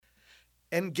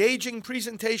engaging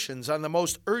presentations on the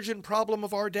most urgent problem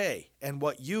of our day and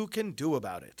what you can do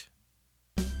about it.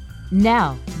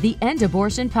 Now, the End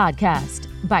Abortion Podcast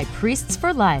by Priests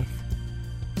for Life.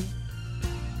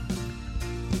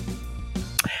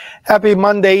 Happy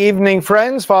Monday evening,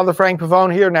 friends. Father Frank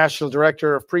Pavone here, National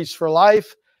Director of Priests for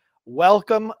Life.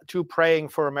 Welcome to Praying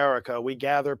for America. We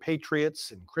gather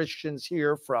patriots and Christians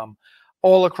here from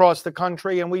all across the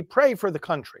country, and we pray for the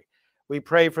country. We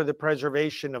pray for the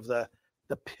preservation of the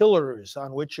pillars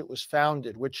on which it was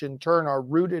founded, which in turn are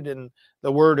rooted in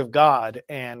the Word of God,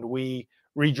 and we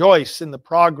rejoice in the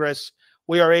progress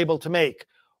we are able to make.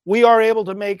 We are able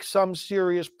to make some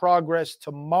serious progress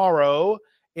tomorrow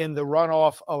in the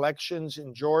runoff elections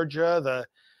in Georgia. The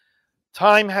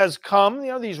time has come.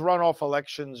 These runoff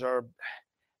elections they're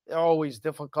always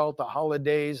difficult. The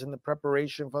holidays and the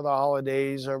preparation for the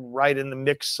holidays are right in the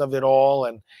mix of it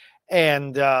all,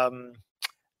 and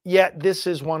yet this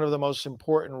is one of the most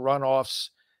important runoffs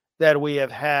that we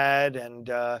have had, and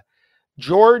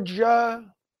Georgia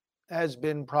has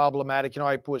been problematic.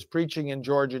 I was preaching in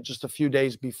Georgia just a few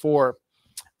days before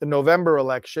the November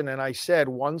election, and I said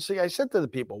to the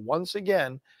people, once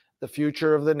again, the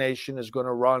future of the nation is going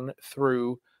to run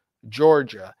through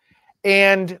Georgia.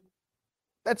 And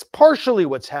that's partially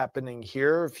what's happening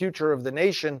here, future of the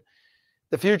nation,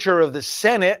 the future of the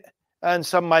Senate. And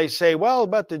some might say, well,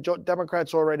 but the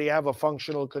Democrats already have a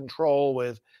functional control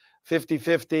with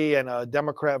 50-50 and a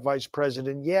Democrat vice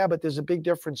president. Yeah, but there's a big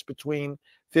difference between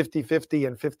 50-50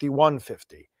 and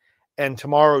 51-50. And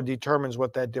tomorrow determines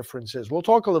what that difference is. We'll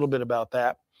talk a little bit about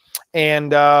that.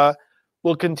 And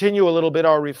we'll continue a little bit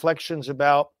our reflections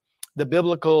about the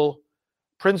biblical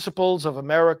principles of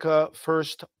America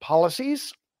First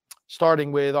policies,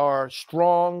 starting with our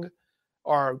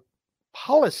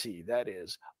policy, that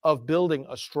is, of building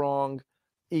a strong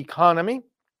economy.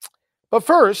 But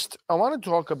first, I want to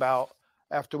talk about,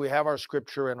 after we have our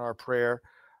scripture and our prayer,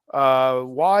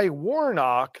 why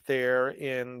Warnock there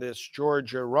in this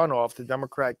Georgia runoff, the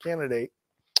Democrat candidate,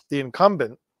 the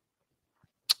incumbent,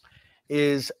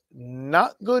 is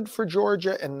not good for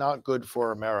Georgia and not good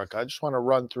for America. I just want to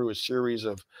run through a series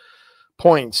of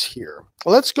points here.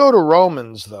 Let's go to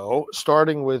Romans, though,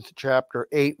 starting with chapter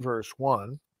 8, verse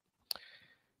 1.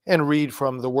 And read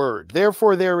from the word.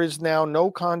 Therefore, there is now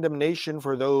no condemnation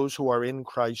for those who are in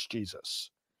Christ Jesus.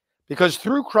 Because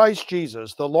through Christ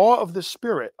Jesus, the law of the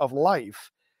Spirit of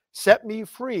life set me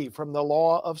free from the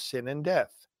law of sin and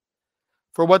death.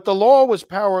 For what the law was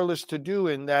powerless to do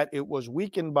in that it was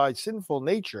weakened by sinful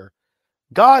nature,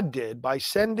 God did by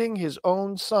sending his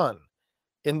own Son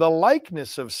in the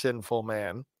likeness of sinful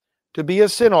man to be a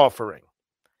sin offering.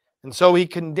 And so he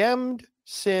condemned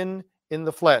sin in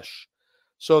the flesh,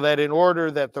 so that in order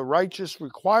that the righteous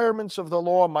requirements of the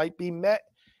law might be met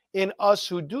in us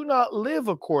who do not live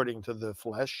according to the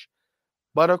flesh,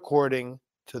 but according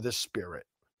to the Spirit.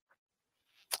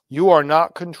 You are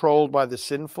not controlled by the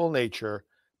sinful nature,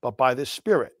 but by the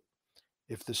Spirit,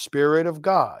 if the Spirit of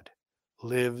God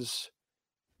lives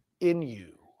in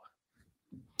you.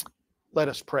 Let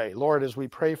us pray. Lord, as we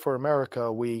pray for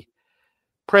America, we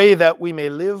pray that we may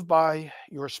live by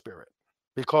your Spirit,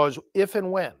 because if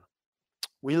and when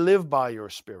we live by your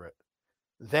Spirit,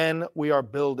 then we are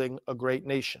building a great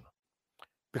nation,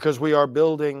 because we are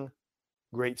building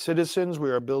great citizens,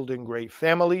 we are building great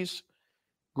families,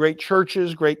 great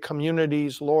churches, great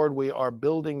communities. Lord, we are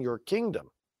building your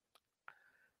kingdom.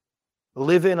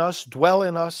 Live in us, dwell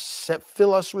in us,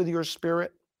 fill us with your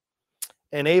Spirit,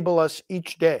 enable us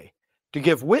each day to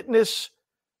give witness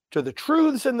to the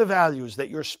truths and the values that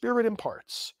your Spirit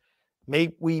imparts.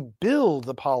 May we build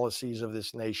the policies of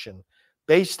this nation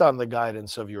based on the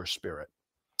guidance of your Spirit.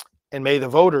 And may the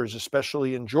voters,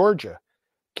 especially in Georgia,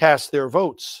 cast their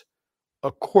votes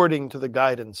according to the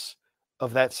guidance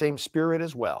of that same Spirit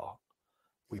as well.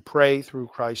 We pray through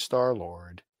Christ our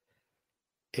Lord.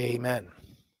 Amen.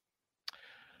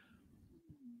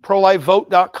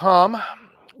 ProLifeVote.com.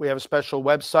 We have a special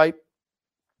website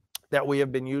that we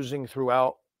have been using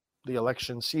throughout the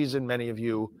election season. Many of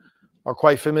you are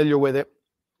quite familiar with it.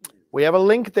 We have a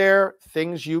link there,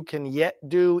 things you can yet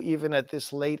do even at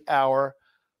this late hour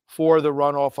for the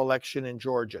runoff election in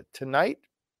Georgia. Tonight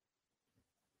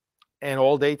and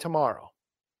all day tomorrow,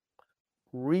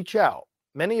 reach out.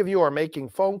 Many of you are making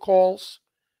phone calls,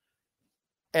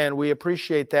 and we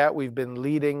appreciate that. We've been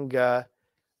leading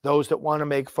those that want to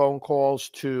make phone calls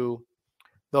to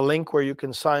the link where you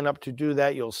can sign up to do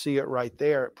that. You'll see it right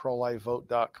there at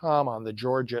ProLifeVote.com on the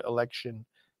Georgia election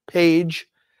page.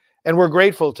 And we're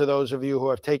grateful to those of you who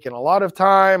have taken a lot of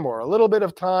time or a little bit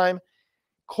of time.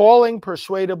 Calling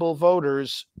persuadable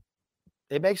voters,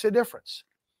 it makes a difference.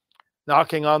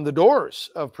 knocking on the doors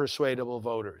of persuadable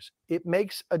voters. It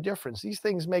makes a difference. These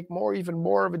things make even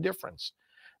more of a difference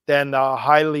than the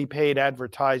highly paid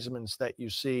advertisements that you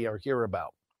see or hear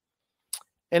about.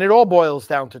 And it all boils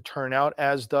down to turnout,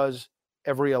 as does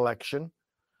every election.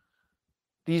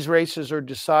 These races are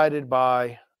decided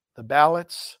by the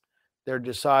ballots. They're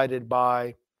decided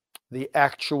by the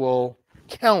actual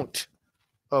count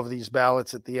of these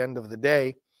ballots at the end of the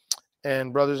day.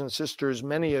 And brothers and sisters,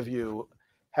 many of you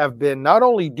have been not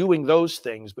only doing those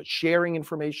things, but sharing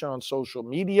information on social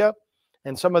media.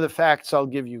 And some of the facts I'll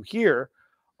give you here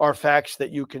are facts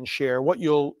that you can share. What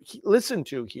you'll listen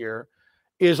to here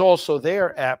is also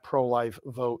there at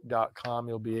prolifevote.com.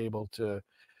 You'll be able to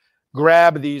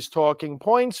grab these talking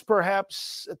points,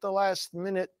 perhaps at the last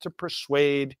minute, to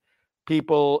persuade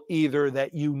people either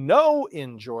that you know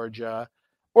in Georgia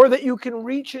or that you can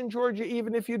reach in Georgia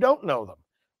even if you don't know them,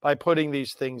 by putting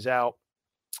these things out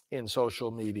in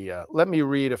social media. Let me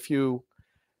read a few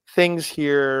things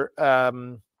here.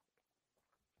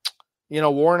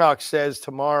 Warnock says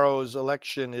tomorrow's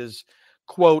election is,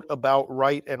 quote, about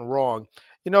right and wrong.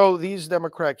 These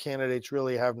Democrat candidates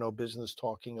really have no business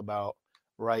talking about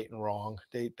right and wrong.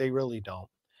 They really don't.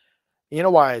 You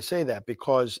know why I say that?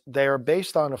 Because they are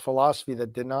based on a philosophy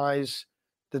that denies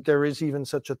that there is even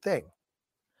such a thing.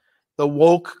 The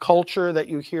woke culture that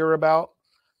you hear about,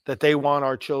 that they want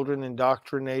our children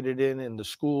indoctrinated in the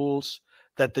schools,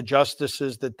 that the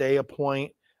justices that they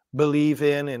appoint believe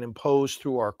in and impose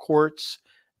through our courts,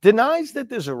 denies that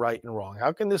there's a right and wrong.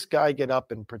 How can this guy get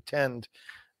up and pretend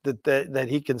that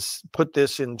he can put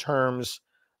this in terms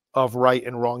of right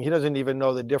and wrong? He doesn't even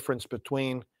know the difference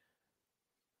between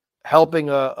helping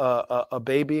a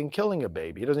baby and killing a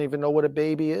baby. He doesn't even know what a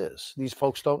baby is. These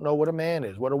folks don't know what a man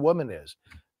is, what a woman is.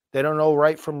 They don't know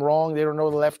right from wrong. They don't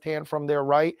know the left hand from their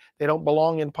right. They don't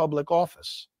belong in public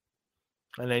office.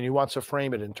 And then he wants to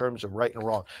frame it in terms of right and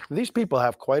wrong. These people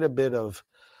have quite a bit of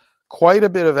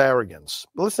arrogance.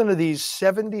 Listen to these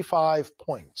 75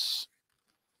 points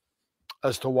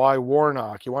as to why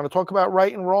Warnock, you want to talk about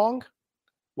right and wrong?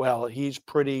 Well, he's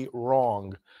pretty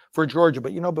wrong for Georgia.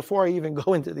 But before I even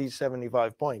go into these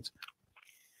 75 points,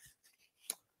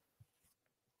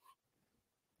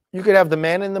 you could have the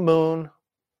man in the moon.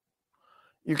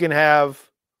 You can have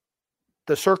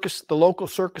the local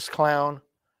circus clown.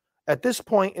 At this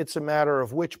point, it's a matter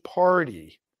of which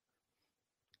party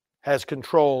has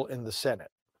control in the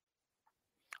Senate.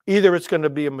 Either it's going to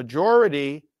be a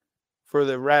majority for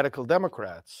the radical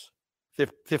Democrats,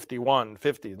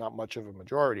 51-50, not much of a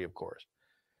majority, of course.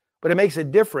 But it makes a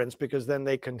difference because then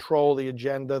they control the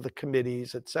agenda, the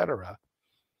committees, etc.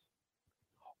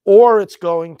 Or it's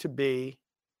going to be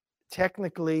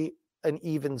technically an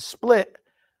even split,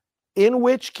 in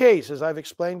which case, as I've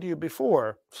explained to you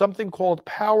before, something called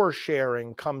power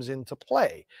sharing comes into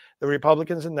play. The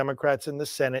Republicans and Democrats in the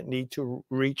Senate need to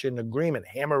reach an agreement,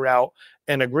 hammer out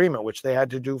an agreement, which they had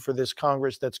to do for this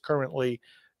Congress that's currently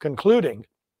concluding,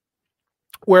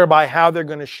 whereby how they're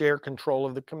going to share control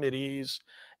of the committees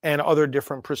and other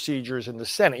different procedures in the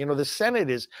Senate. The Senate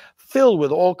is filled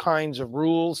with all kinds of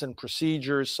rules and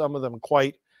procedures, some of them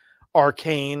quite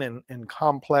arcane and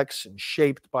complex and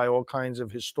shaped by all kinds of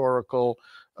historical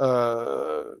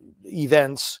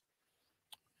events.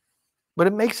 But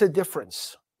it makes a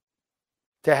difference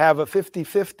to have a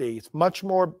 50-50. It's much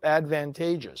more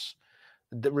advantageous.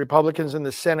 The Republicans in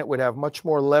the Senate would have much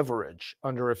more leverage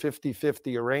under a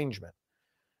 50-50 arrangement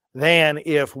than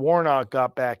if Warnock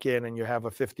got back in and you have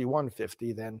a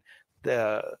 51-50, then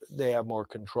they have more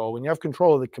control. When you have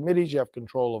control of the committees, you have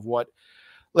control of what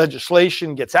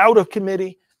legislation gets out of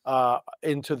committee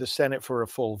into the Senate for a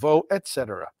full vote,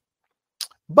 etc.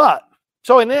 But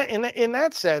so in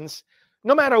that sense,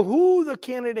 no matter who the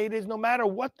candidate is, no matter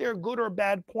what their good or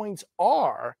bad points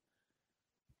are,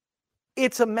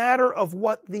 it's a matter of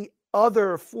what the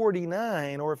other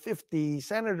 49 or 50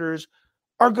 senators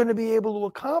are going to be able to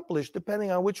accomplish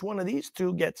depending on which one of these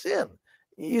two gets in.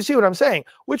 You see what I'm saying?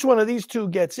 Which one of these two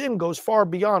gets in goes far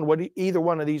beyond what either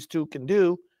one of these two can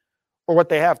do, or what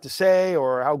they have to say,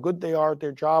 or how good they are at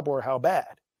their job, or how bad.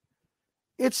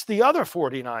 It's the other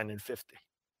 49 and 50.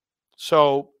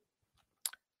 So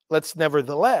let's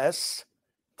nevertheless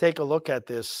take a look at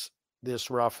this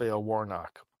Raphael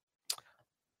Warnock.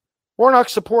 Warnock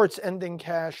supports ending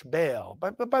cash bail.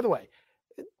 But by the way,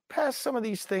 pass some of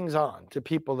these things on to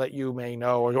people that you may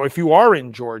know, or if you are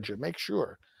in Georgia, make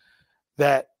sure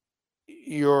that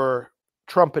you're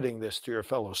trumpeting this to your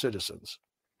fellow citizens.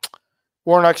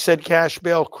 Warnock said cash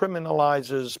bail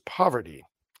criminalizes poverty.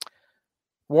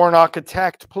 Warnock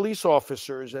attacked police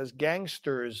officers as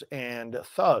gangsters and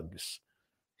thugs.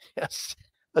 Yes,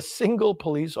 A single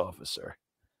police officer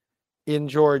in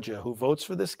Georgia who votes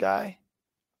for this guy?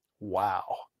 Wow.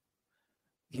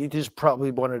 It is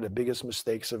probably one of the biggest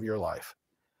mistakes of your life.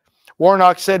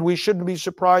 Warnock said we shouldn't be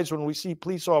surprised when we see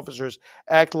police officers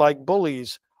act like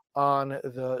bullies on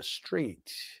the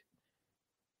street.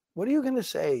 What are you going to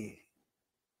say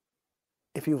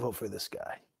if you vote for this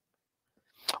guy?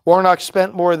 Warnock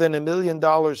spent more than $1 million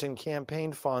in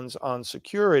campaign funds on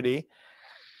security.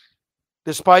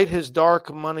 Despite his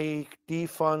dark money,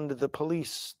 defund the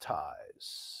police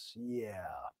ties. Yeah.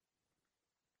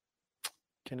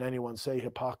 Can anyone say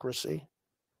hypocrisy?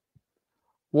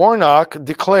 Warnock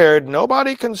declared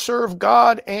nobody can serve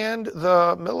God and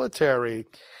the military.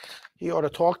 He ought to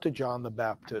talk to John the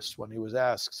Baptist when he was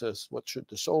asked us, what should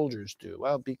the soldiers do?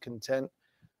 Well, be content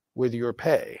with your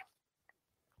pay.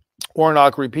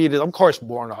 Warnock repeated, of course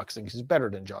Warnock thinks he's better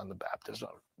than John the Baptist.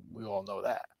 We all know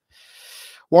that.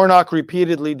 Warnock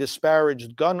repeatedly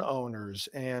disparaged gun owners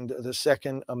and the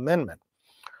Second Amendment.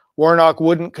 Warnock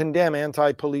wouldn't condemn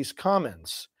anti-police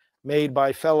comments made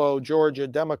by fellow Georgia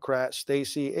Democrat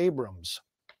Stacey Abrams.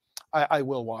 I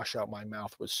will wash out my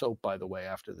mouth with soap, by the way,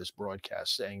 after this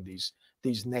broadcast, saying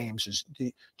these names is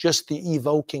just the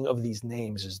evoking of these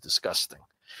names is disgusting.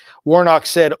 Warnock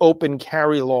said open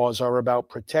carry laws are about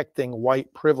protecting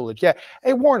white privilege. Yeah,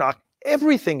 hey, Warnock,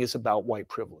 everything is about white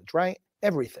privilege, right?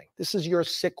 Everything. This is your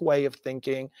sick way of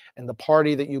thinking and the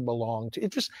party that you belong to.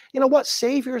 It just, you know what?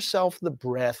 Save yourself the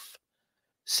breath.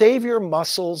 Save your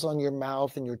muscles on your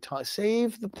mouth and your tongue.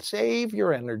 Save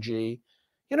your energy.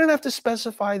 You don't have to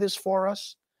specify this for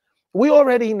us. We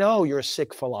already know your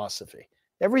sick philosophy.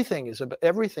 Everything is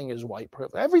white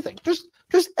privilege. Everything. Just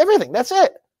everything. That's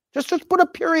it. Just put a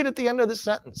period at the end of the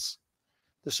sentence.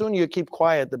 The sooner you keep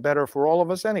quiet, the better for all of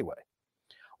us anyway.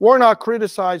 Warnock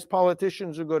criticized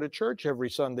politicians who go to church every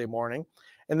Sunday morning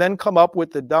and then come up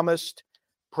with the dumbest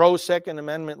pro-Second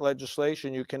Amendment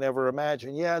legislation you can ever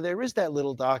imagine. Yeah, there is that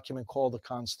little document called the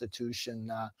Constitution.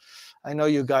 I know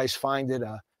you guys find it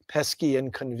a pesky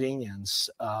inconvenience,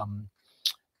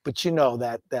 but you know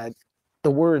that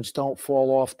the words don't fall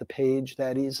off the page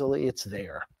that easily. It's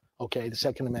there. Okay, the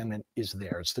Second Amendment is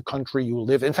there. It's the country you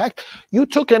live in. In fact, you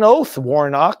took an oath,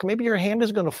 Warnock. Maybe your hand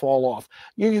is going to fall off.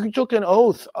 You took an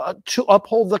oath to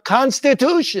uphold the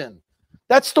Constitution.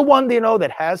 That's the one,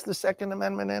 that has the Second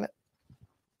Amendment in it.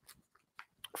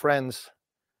 Friends,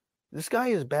 this guy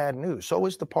is bad news. So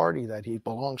is the party that he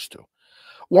belongs to.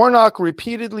 Warnock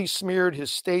repeatedly smeared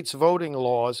his state's voting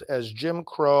laws as Jim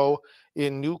Crow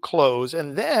in new clothes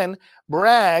and then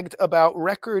bragged about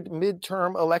record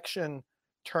midterm election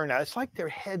turnout. It's like their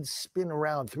heads spin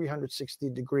around 360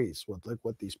 degrees,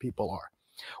 what these people are.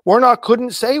 Warnock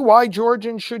couldn't say why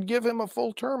Georgians should give him a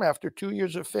full term after 2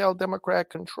 years of failed Democrat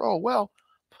control. Well,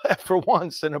 for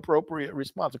once, an appropriate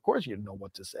response. Of course, you didn't know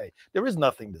what to say. There is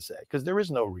nothing to say because there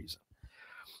is no reason.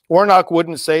 Warnock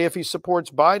wouldn't say if he supports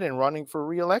Biden running for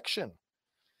re-election.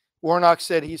 Warnock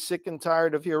said he's sick and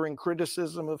tired of hearing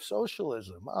criticism of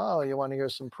socialism. Oh, you want to hear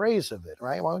some praise of it,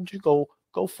 right? Why don't you go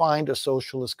find a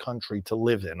socialist country to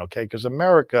live in, okay? Because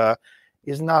America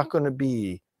is not going to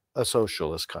be a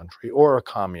socialist country or a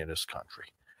communist country.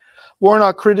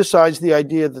 Warnock criticized the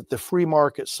idea that the free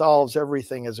market solves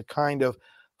everything as a kind of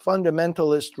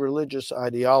fundamentalist religious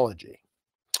ideology.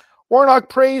 Warnock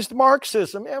praised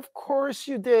Marxism. Of course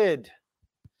you did.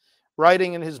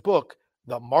 Writing in his book,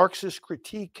 The Marxist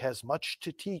Critique Has Much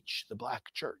to Teach the Black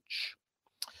Church.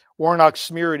 Warnock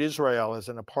smeared Israel as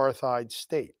an apartheid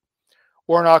state.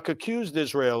 Warnock accused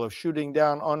Israel of shooting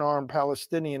down unarmed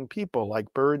Palestinian people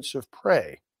like birds of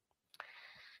prey.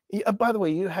 By the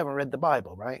way, you haven't read the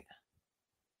Bible, right?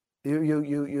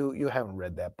 You haven't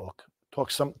read that book.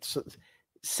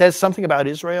 Says something about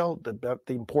Israel, about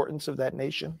the importance of that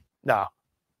nation? No,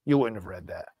 you wouldn't have read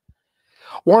that.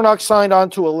 Warnock signed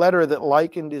on to a letter that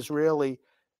likened Israeli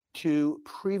to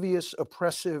previous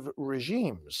oppressive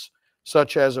regimes,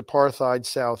 such as apartheid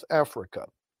South Africa.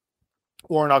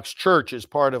 Warnock's church is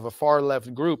part of a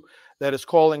far-left group that is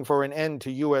calling for an end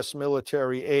to U.S.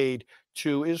 military aid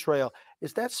to Israel.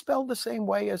 Is that spelled the same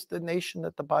way as the nation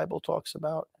that the Bible talks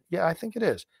about? Yeah, I think it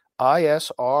is.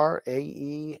 Israel.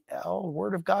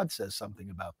 Word of God says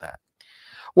something about that.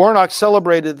 Warnock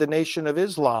celebrated the Nation of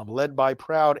Islam, led by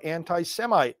proud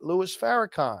anti-Semite Louis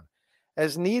Farrakhan,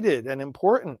 as needed and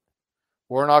important.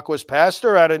 Warnock was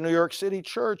pastor at a New York City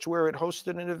church where it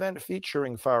hosted an event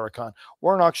featuring Farrakhan.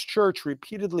 Warnock's church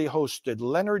repeatedly hosted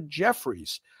Leonard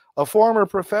Jeffries, a former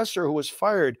professor who was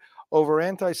fired over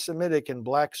anti-Semitic and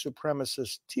black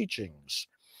supremacist teachings.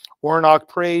 Warnock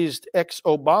praised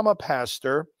ex-Obama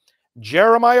pastor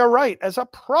Jeremiah Wright as a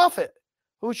prophet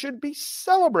who should be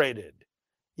celebrated.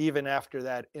 even after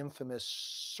that infamous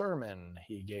sermon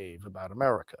he gave about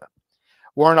America.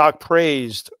 Warnock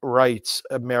praised Wright's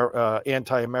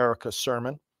anti-America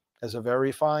sermon as a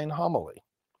very fine homily.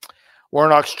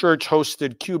 Warnock's church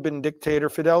hosted Cuban dictator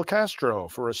Fidel Castro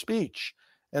for a speech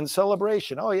and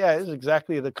celebration. Oh yeah, this is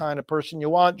exactly the kind of person you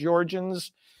want,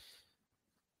 Georgians.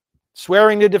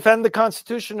 Swearing to defend the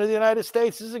Constitution of the United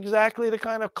States. This is exactly the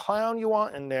kind of clown you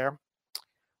want in there.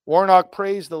 Warnock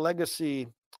praised the legacy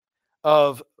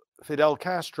of Fidel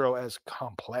Castro as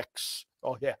complex.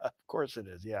 Oh yeah, of course it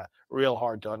is. Yeah, real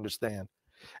hard to understand.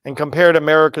 And compared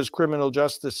America's criminal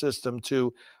justice system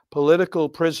to political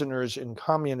prisoners in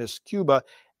communist Cuba,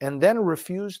 and then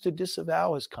refused to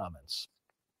disavow his comments.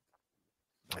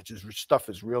 Stuff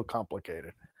is real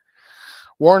complicated.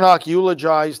 Warnock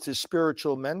eulogized his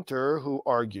spiritual mentor, who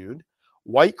argued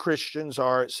white Christians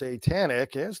are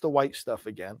satanic, here's the white stuff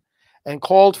again, and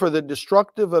called for the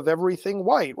destructive of everything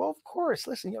white. Well, of course,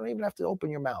 listen, you don't even have to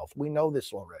open your mouth. We know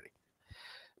this already.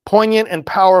 Poignant and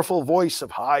powerful voice of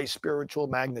high spiritual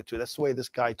magnitude. That's the way this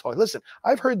guy talks. Listen,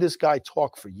 I've heard this guy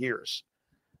talk for years,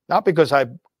 not because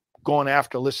I've gone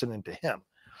after listening to him,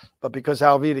 but because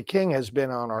Alveda King has been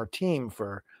on our team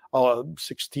for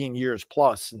 16 years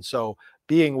plus. And so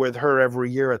being with her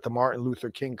every year at the Martin Luther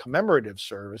King commemorative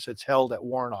service, it's held at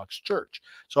Warnock's church.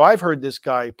 So I've heard this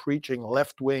guy preaching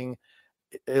left-wing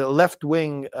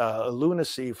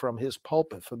lunacy from his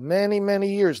pulpit for many,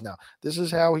 many years now. This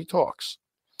is how he talks.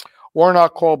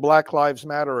 Warnock called Black Lives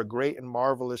Matter a great and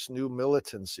marvelous new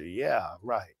militancy. Yeah,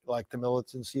 right. Like the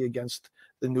militancy against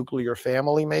the nuclear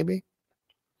family, maybe.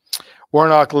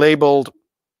 Warnock labeled,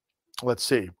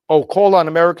 called on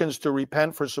Americans to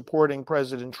repent for supporting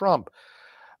President Trump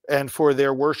and for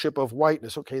their worship of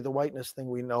whiteness. Okay, the whiteness thing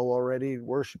we know already,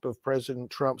 worship of President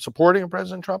Trump, supporting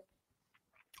President Trump.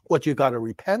 What you got to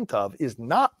repent of is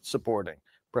not supporting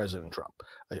President Trump.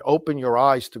 Open your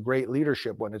eyes to great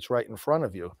leadership when it's right in front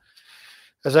of you.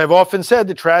 As I've often said,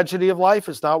 the tragedy of life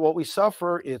is not what we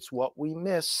suffer, it's what we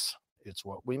miss. It's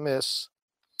what we miss.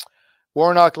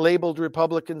 Warnock labeled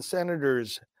Republican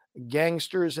senators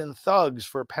gangsters and thugs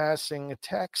for passing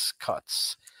tax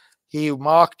cuts. He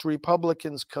mocked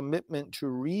Republicans' commitment to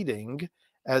reading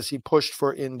as he pushed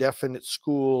for indefinite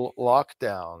school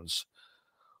lockdowns.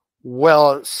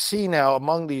 Well, see now,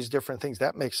 among these different things,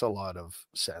 that makes a lot of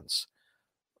sense.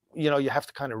 You know, you have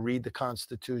to kind of read the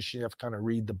Constitution, you have to kind of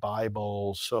read the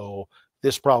Bible. So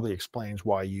this probably explains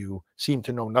why you seem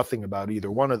to know nothing about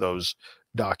either one of those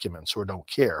documents or don't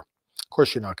care. Of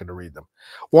course, you're not going to read them.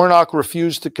 Warnock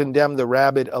refused to condemn the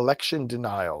rabid election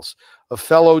denials of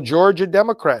fellow Georgia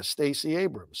Democrat Stacey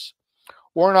Abrams.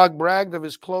 Warnock bragged of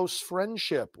his close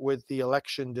friendship with the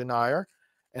election denier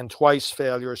and twice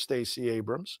failure Stacey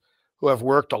Abrams, who have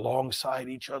worked alongside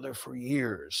each other for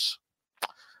years.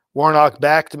 Warnock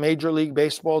backed Major League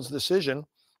Baseball's decision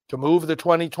to move the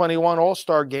 2021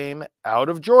 All-Star Game out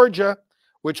of Georgia,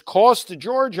 which cost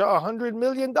Georgia $100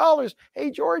 million.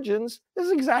 Hey, Georgians, this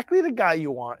is exactly the guy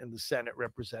you want in the Senate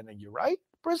representing you, right?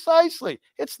 Precisely.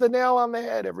 It's the nail on the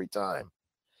head every time.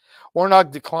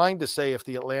 Warnock declined to say if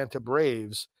the Atlanta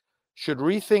Braves should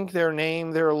rethink their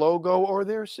name, their logo, or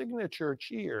their signature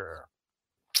cheer.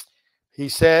 He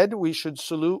said we should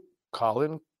salute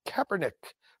Colin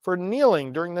Kaepernick for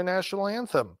kneeling during the national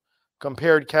anthem,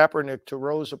 compared Kaepernick to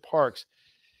Rosa Parks.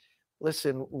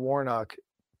 Listen, Warnock,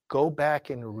 go back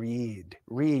and read.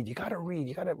 Read. You got to read.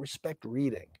 You got to respect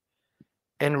reading.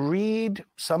 And read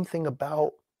something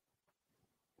about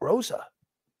Rosa.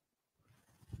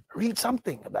 Read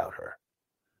something about her.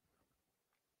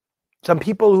 Some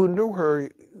people who knew her,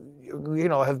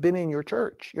 have been in your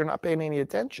church. You're not paying any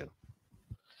attention.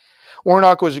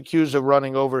 Warnock was accused of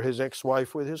running over his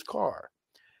ex-wife with his car.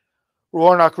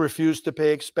 Warnock refused to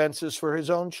pay expenses for his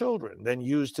own children, then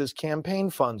used his campaign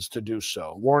funds to do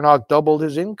so. Warnock doubled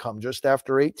his income just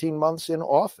after 18 months in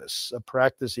office, a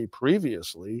practice he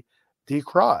previously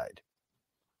decried.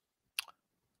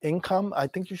 Income, I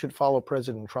think you should follow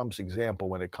President Trump's example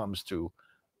when it comes to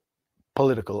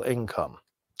political income.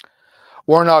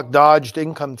 Warnock dodged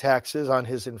income taxes on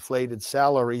his inflated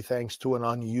salary thanks to an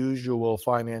unusual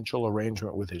financial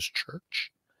arrangement with his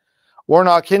church.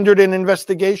 Warnock hindered an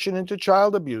investigation into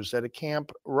child abuse at a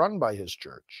camp run by his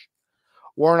church.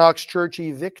 Warnock's church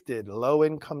evicted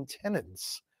low-income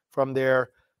tenants from their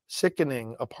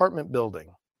sickening apartment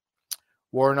building.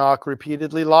 Warnock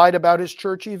repeatedly lied about his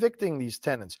church evicting these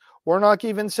tenants. Warnock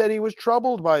even said he was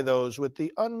troubled by those with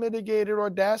the unmitigated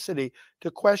audacity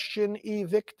to question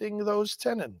evicting those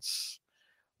tenants.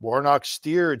 Warnock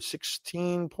steered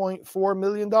 $16.4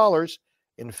 million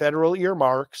in federal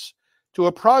earmarks to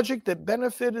a project that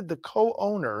benefited the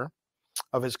co-owner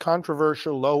of his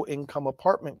controversial low-income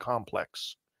apartment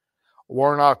complex.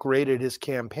 Warnock raided his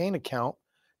campaign account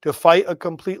to fight a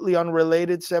completely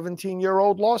unrelated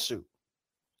 17-year-old lawsuit.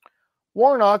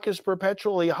 Warnock is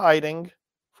perpetually hiding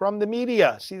from the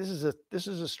media. See, this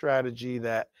is a strategy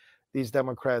that these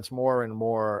Democrats more and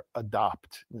more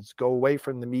adopt. It's go away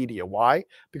from the media. Why?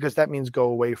 Because that means go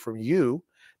away from you.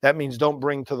 That means don't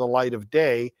bring to the light of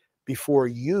day before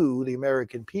you, the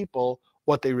American people,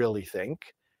 what they really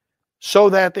think, so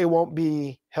that they won't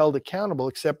be held accountable,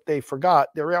 except they forgot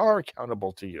they are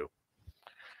accountable to you.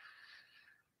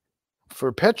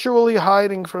 Perpetually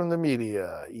hiding from the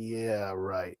media. Yeah,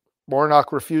 right.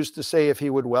 Warnock refused to say if he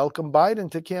would welcome Biden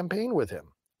to campaign with him.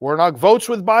 Warnock votes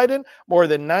with Biden more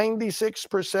than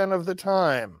 96% of the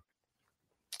time.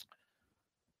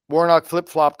 Warnock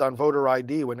flip-flopped on voter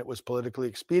ID when it was politically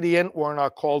expedient.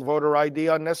 Warnock called voter ID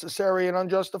unnecessary and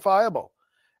unjustifiable,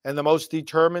 and the most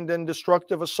determined and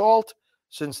destructive assault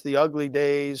since the ugly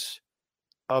days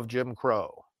of Jim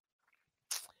Crow.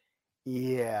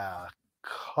 Yeah,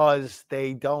 because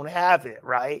they don't have it,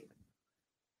 right?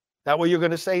 That what you're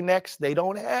going to say next? They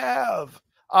don't have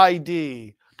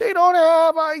ID. They don't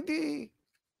have ID.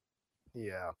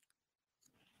 Yeah.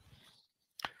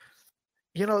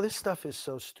 You know, this stuff is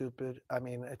so stupid. I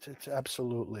mean, it's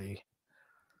absolutely...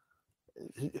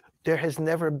 There has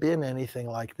never been anything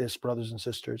like this, brothers and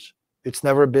sisters. It's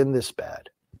never been this bad.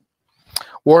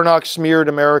 Warnock smeared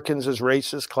Americans as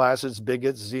racist, classist,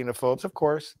 bigots, xenophobes. Of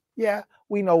course. Yeah,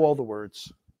 we know all the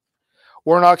words.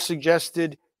 Warnock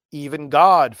suggested even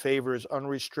God favors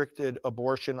unrestricted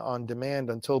abortion on demand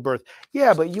until birth.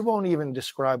 Yeah, but you won't even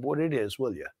describe what it is,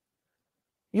 will you?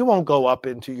 You won't go up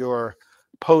into your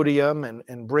podium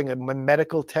and bring a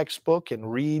medical textbook and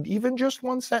read even just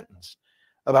one sentence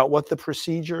about what the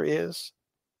procedure is.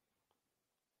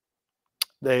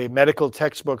 The medical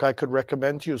textbook I could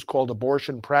recommend to you is called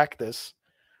Abortion Practice.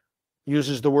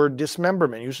 Uses the word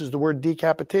dismemberment, uses the word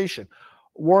decapitation.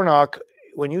 Warnock,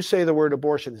 when you say the word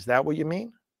abortion, is that what you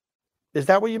mean? Is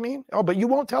that what you mean? Oh, but you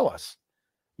won't tell us.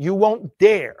 You won't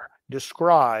dare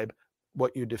describe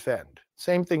what you defend.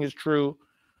 Same thing is true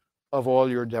of all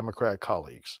your Democrat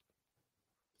colleagues.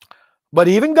 But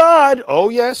even God, oh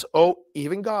yes,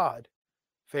 even God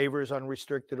favors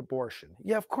unrestricted abortion.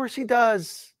 Yeah, of course he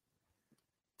does.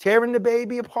 Tearing the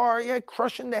baby apart, yeah,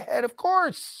 crushing the head, of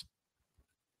course.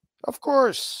 Of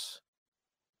course.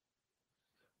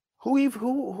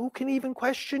 Who can even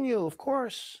question you? Of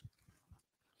course.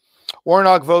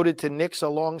 Warnock voted to nix a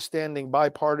long-standing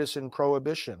bipartisan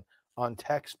prohibition on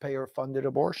taxpayer-funded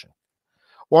abortion.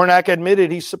 Warnock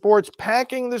admitted he supports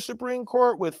packing the Supreme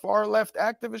Court with far-left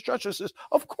activist justices.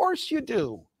 Of course you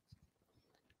do.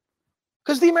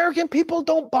 Because the American people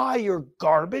don't buy your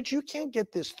garbage. You can't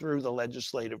get this through the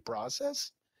legislative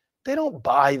process. They don't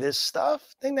buy this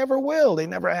stuff. They never will. They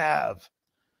never have.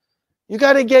 You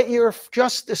got to get your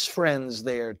justice friends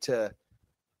there to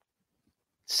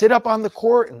sit up on the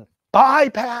court and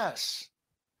bypass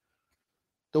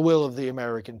the will of the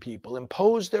American people,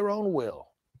 impose their own will.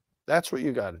 That's what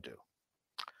you got to do.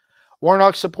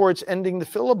 Warnock supports ending the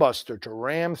filibuster to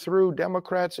ram through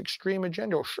Democrats' extreme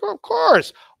agenda. Sure, of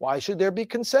course. Why should there be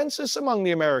consensus among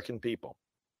the American people?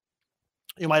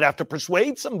 You might have to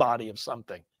persuade somebody of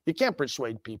something. You can't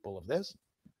persuade people of this.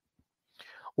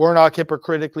 Warnock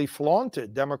hypocritically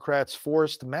flaunted Democrats'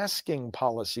 forced masking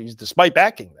policies despite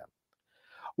backing them.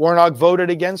 Warnock voted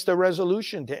against a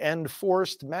resolution to end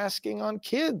forced masking on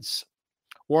kids.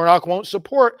 Warnock won't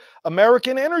support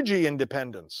American energy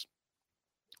independence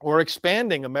or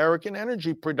expanding American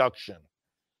energy production.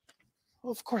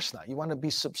 Well, of course not. You want to be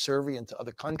subservient to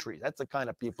other countries. That's the kind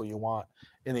of people you want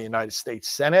in the United States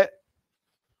Senate.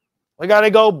 We got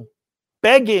to go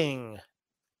begging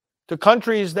to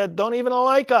countries that don't even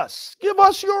like us. Give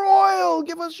us your oil.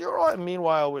 Give us your oil.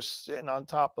 Meanwhile, we're sitting on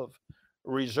top of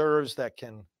reserves that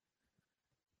can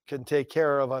take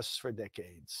care of us for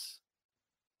decades.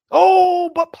 Oh,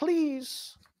 but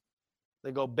please.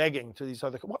 They go begging to these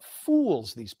other... What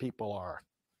fools these people are.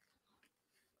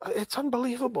 It's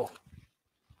unbelievable.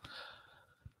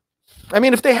 I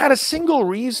mean, if they had a single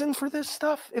reason for this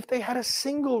stuff, if they had a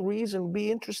single reason, we'd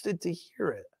be interested to hear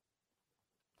it.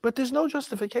 But there's no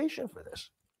justification for this.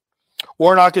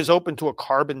 Warnock is open to a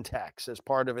carbon tax as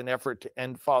part of an effort to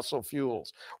end fossil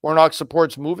fuels. Warnock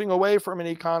supports moving away from an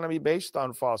economy based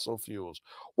on fossil fuels.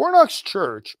 Warnock's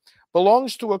church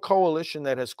belongs to a coalition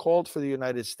that has called for the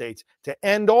United States to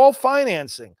end all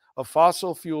financing of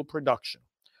fossil fuel production.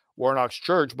 Warnock's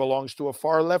church belongs to a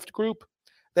far-left group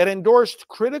that endorsed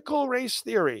critical race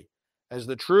theory as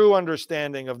the true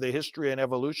understanding of the history and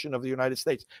evolution of the United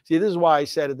States. See, this is why I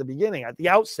said at the beginning, at the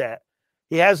outset,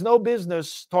 He has no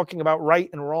business talking about right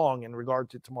and wrong in regard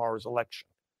to tomorrow's election.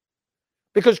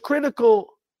 Because critical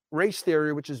race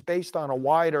theory, which is based on a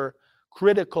wider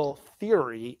critical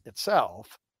theory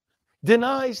itself,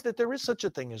 denies that there is such a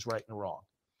thing as right and wrong.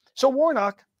 So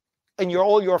Warnock and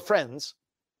all your friends,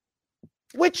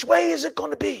 which way is it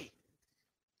going to be?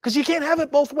 Because you can't have it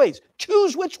both ways.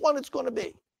 Choose which one it's going to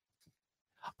be.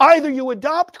 Either you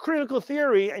adopt critical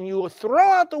theory and you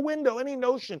throw out the window any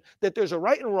notion that there's a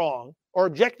right and wrong, or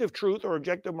objective truth, or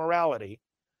objective morality,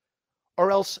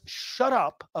 or else shut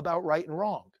up about right and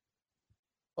wrong.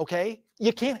 Okay?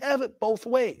 You can't have it both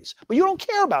ways. But you don't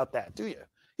care about that, do you?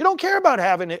 You don't care about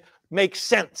having it make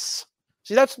sense.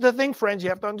 See, that's the thing, friends, you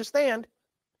have to understand.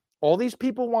 All these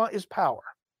people want is power,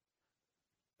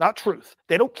 not truth.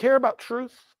 They don't care about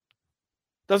truth.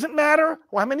 Doesn't matter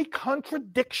how many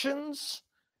contradictions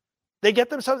they get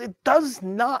themselves. It does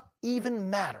not even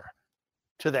matter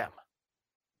to them.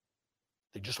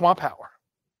 They just want power.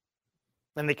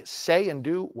 And they can say and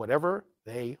do whatever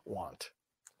they want.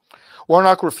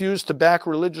 Warnock refused to back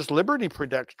religious liberty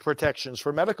protections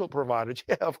for medical providers.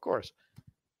 Yeah, of course.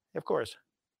 Of course.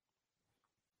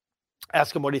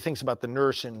 Ask him what he thinks about the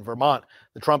nurse in Vermont.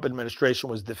 The Trump administration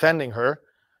was defending her.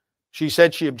 She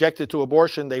said she objected to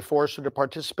abortion. They forced her to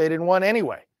participate in one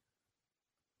anyway.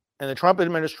 And the Trump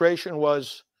administration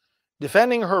was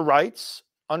defending her rights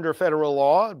under federal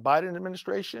law. Biden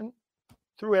administration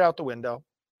threw it out the window.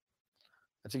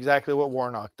 That's exactly what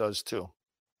Warnock does too.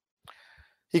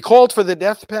 He called for the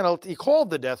death penalty. He called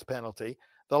the death penalty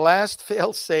the last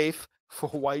fail-safe for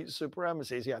white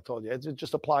supremacy. See, I told you, it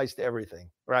just applies to everything,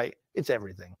 right? It's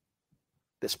everything.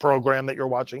 This program that you're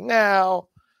watching now,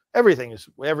 everything's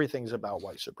about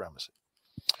white supremacy.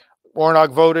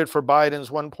 Warnock voted for Biden's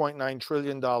 $1.9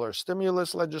 trillion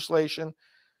stimulus legislation,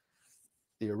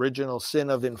 the original sin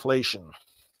of inflation.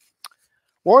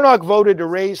 Warnock voted to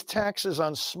raise taxes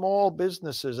on small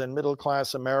businesses and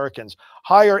middle-class Americans,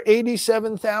 hire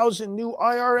 87,000 new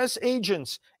IRS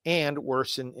agents, and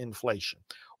worsen inflation.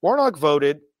 Warnock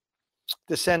voted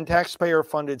to send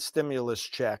taxpayer-funded stimulus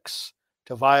checks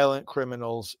to violent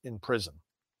criminals in prison.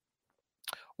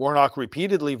 Warnock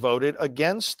repeatedly voted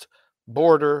against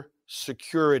border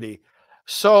security.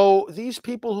 So these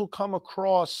people who come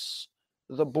across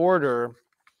the border,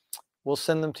 we'll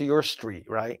send them to your street,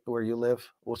 right, where you live.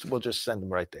 We'll just send them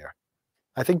right there.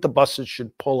 I think the buses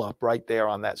should pull up right there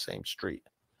on that same street.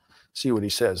 See what he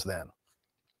says then.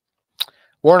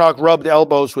 Warnock rubbed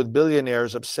elbows with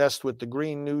billionaires obsessed with the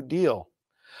Green New Deal.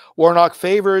 Warnock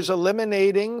favors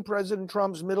eliminating President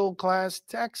Trump's middle-class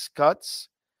tax cuts.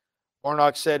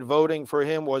 Warnock said voting for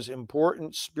him was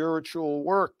important spiritual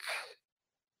work.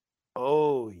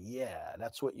 Oh, yeah,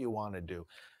 that's what you want to do.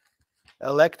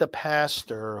 Elect a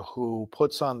pastor who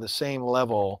puts on the same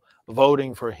level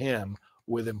voting for him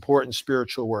with important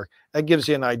spiritual work. That gives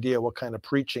you an idea what kind of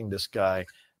preaching this guy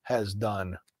has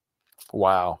done.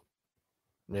 Wow.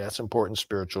 Yeah, it's important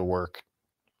spiritual work.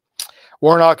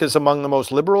 Warnock is among the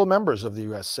most liberal members of the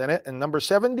U.S. Senate. And number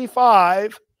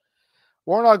 75,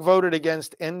 Warnock voted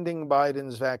against ending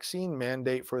Biden's vaccine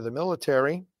mandate for the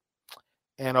military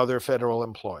and other federal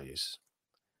employees.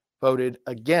 Voted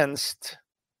against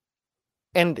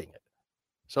ending it.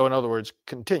 So in other words,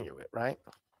 continue it, right?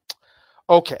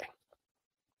 Okay.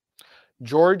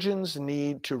 Georgians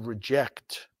need to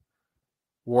reject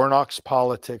Warnock's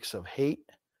politics of hate,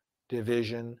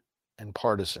 division, and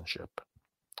partisanship.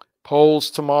 Polls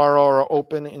tomorrow are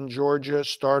open in Georgia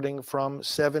starting from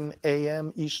 7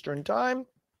 a.m. Eastern Time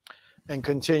and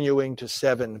continuing to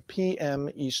 7 p.m.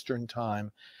 Eastern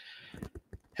Time.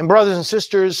 And brothers and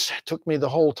sisters, it took me the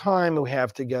whole time we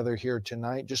have together here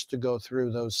tonight just to go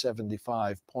through those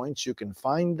 75 points. You can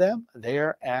find them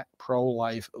there at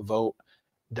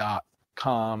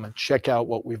prolifevote.com. Check out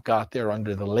what we've got there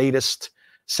under the latest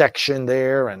section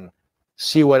there and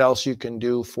see what else you can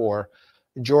do for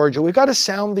Georgia. We've got to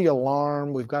sound the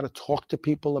alarm. We've got to talk to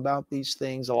people about these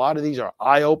things. A lot of these are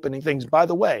eye-opening things. By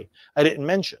the way, I didn't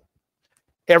mention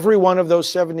every one of those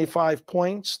 75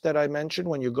 points that I mentioned.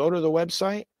 When you go to the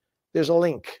website, there's a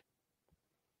link.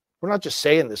 We're not just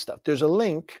saying this stuff. There's a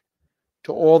link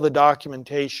to all the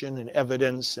documentation and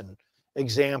evidence and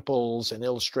examples and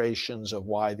illustrations of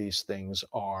why these things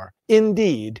are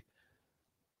indeed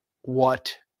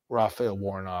what Raphael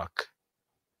Warnock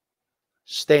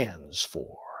stands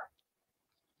for.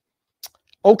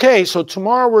 Okay, so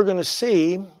tomorrow we're going to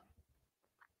see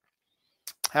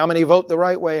how many vote the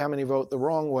right way, how many vote the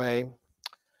wrong way,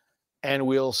 and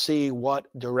we'll see what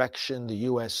direction the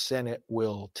U.S. Senate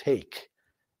will take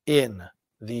in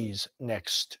these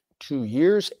next 2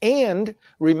 years. And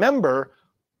remember,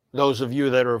 those of you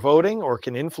that are voting or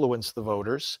can influence the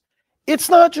voters, it's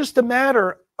not just a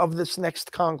matter of this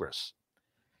next Congress.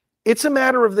 It's a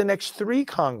matter of the next 3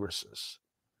 Congresses.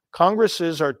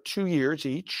 Congresses are 2 years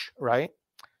each, right?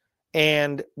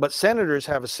 But senators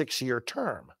have a 6-year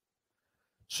term.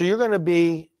 So you're going to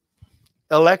be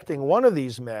electing one of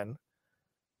these men,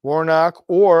 Warnock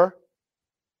or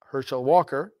Herschel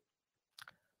Walker,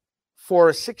 for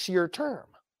a 6-year term.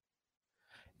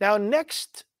 Now,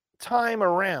 next time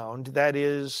around, that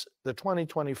is the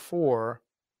 2024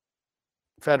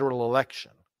 federal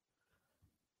election,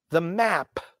 the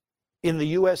map in the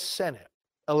U.S. Senate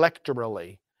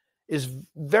electorally is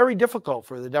very difficult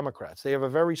for the Democrats. They have a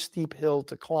very steep hill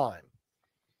to climb.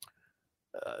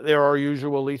 There are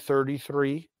usually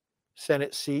 33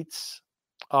 Senate seats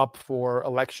up for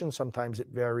election. Sometimes it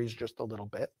varies just a little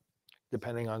bit,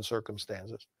 depending on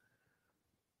circumstances.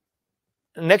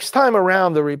 Next time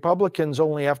around, the Republicans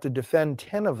only have to defend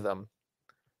 10 of them.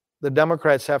 The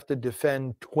Democrats have to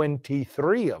defend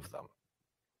 23 of them.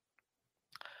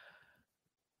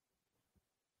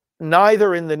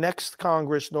 Neither in the next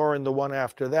Congress nor in the one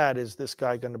after that is this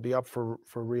guy going to be up for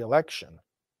re-election.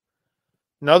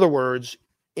 In other words,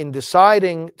 in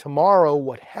deciding tomorrow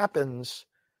what happens,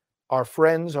 our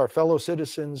friends, our fellow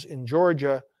citizens in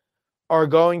Georgia are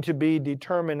going to be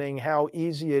determining how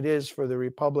easy it is for the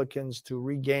Republicans to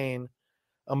regain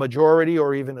a majority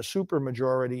or even a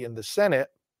supermajority in the Senate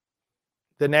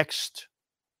the next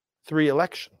 3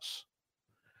 elections.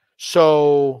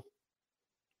 So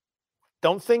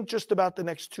don't think just about the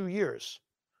next 2 years.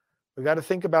 We've got to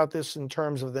think about this in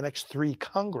terms of the next 3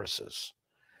 Congresses.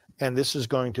 And this is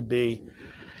going to be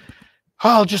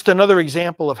just another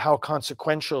example of how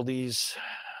consequential these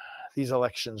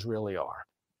elections really are.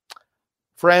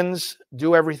 Friends,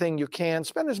 do everything you can.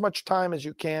 Spend as much time as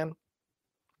you can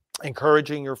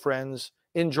encouraging your friends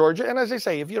in Georgia. And as I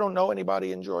say, if you don't know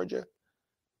anybody in Georgia,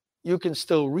 you can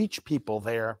still reach people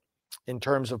there in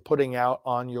terms of putting out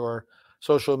on your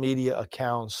social media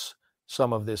accounts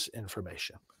some of this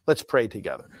information. Let's pray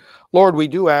together. Lord, we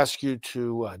do ask you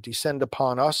to descend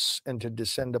upon us and to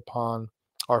descend upon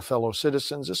our fellow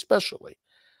citizens, especially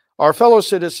our fellow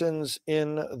citizens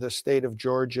in the state of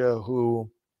Georgia who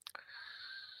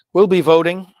will be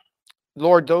voting.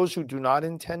 Lord, those who do not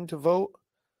intend to vote,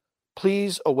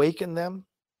 please awaken them.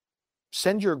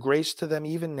 Send your grace to them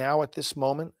even now at this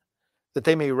moment, that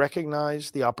they may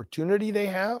recognize the opportunity they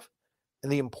have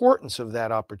and the importance of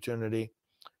that opportunity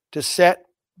to set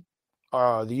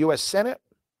the U.S. Senate,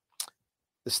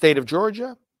 the state of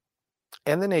Georgia,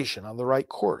 and the nation on the right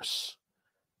course.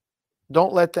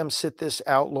 Don't let them sit this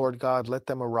out, Lord God. Let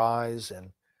them arise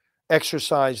and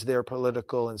exercise their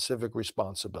political and civic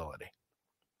responsibility.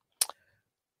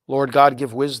 Lord God,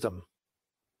 give wisdom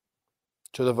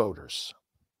to the voters.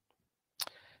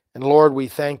 And Lord, we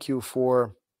thank you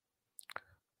for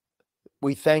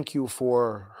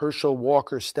Herschel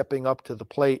Walker stepping up to the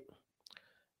plate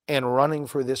and running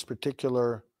for this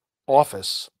particular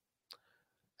office.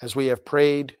 As we have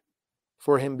prayed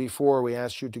for him before, we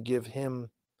ask you to give him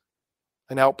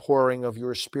an outpouring of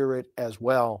your Spirit as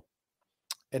well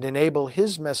and enable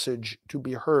his message to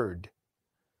be heard.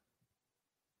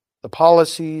 The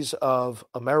policies of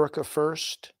America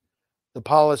First, the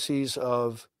policies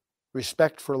of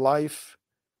respect for life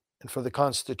and for the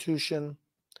Constitution,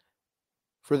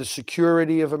 for the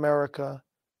security of America,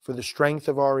 for the strength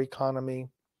of our economy,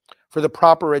 for the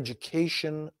proper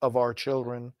education of our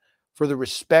children, for the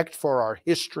respect for our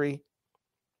history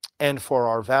and for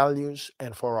our values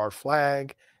and for our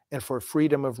flag and for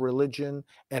freedom of religion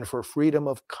and for freedom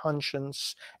of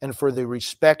conscience and for the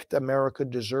respect America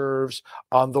deserves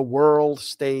on the world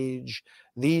stage.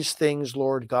 These things,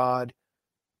 Lord God,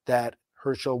 that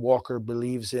Herschel Walker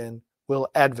believes in, will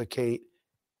advocate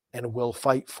and will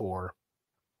fight for.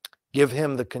 Give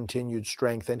him the continued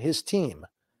strength and his team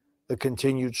the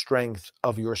continued strength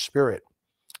of your Spirit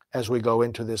as we go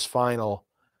into this final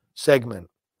segment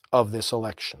of this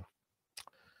election.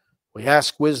 We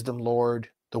ask wisdom, Lord,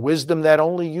 the wisdom that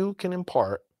only you can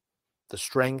impart, the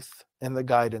strength and the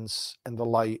guidance and the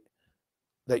light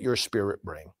that your Spirit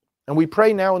bring. And we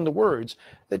pray now in the words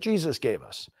that Jesus gave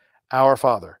us. Our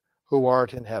Father, who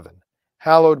art in heaven,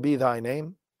 hallowed be thy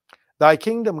name. Thy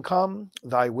kingdom come,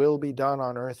 thy will be done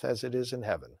on earth as it is in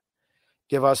heaven.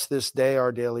 Give us this day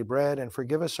our daily bread, and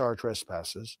forgive us our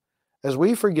trespasses, as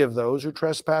we forgive those who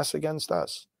trespass against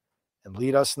us. And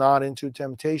lead us not into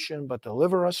temptation, but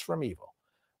deliver us from evil.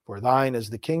 For thine is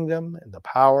the kingdom, and the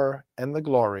power, and the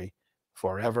glory,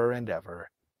 forever and ever.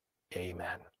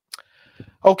 Amen.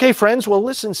 Okay, friends, well,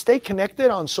 listen, stay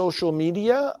connected on social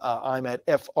media. I'm at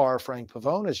FR Frank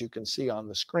Pavone, as you can see on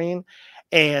the screen.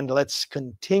 And let's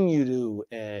continue to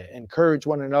encourage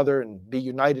one another and be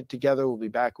united together. We'll be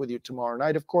back with you tomorrow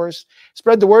night, of course.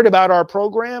 Spread the word about our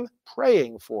program,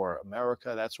 Praying for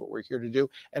America. That's what we're here to do.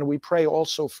 And we pray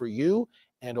also for you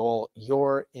and all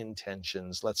your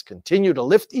intentions. Let's continue to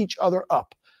lift each other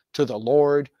up to the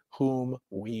Lord whom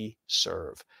we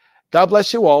serve. God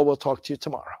bless you all. We'll talk to you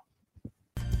tomorrow.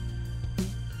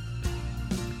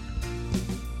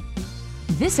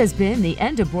 This has been the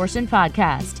End Abortion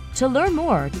Podcast. To learn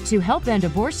more, to help end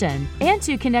abortion, and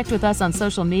to connect with us on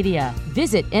social media,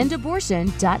 visit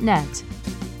endabortion.net.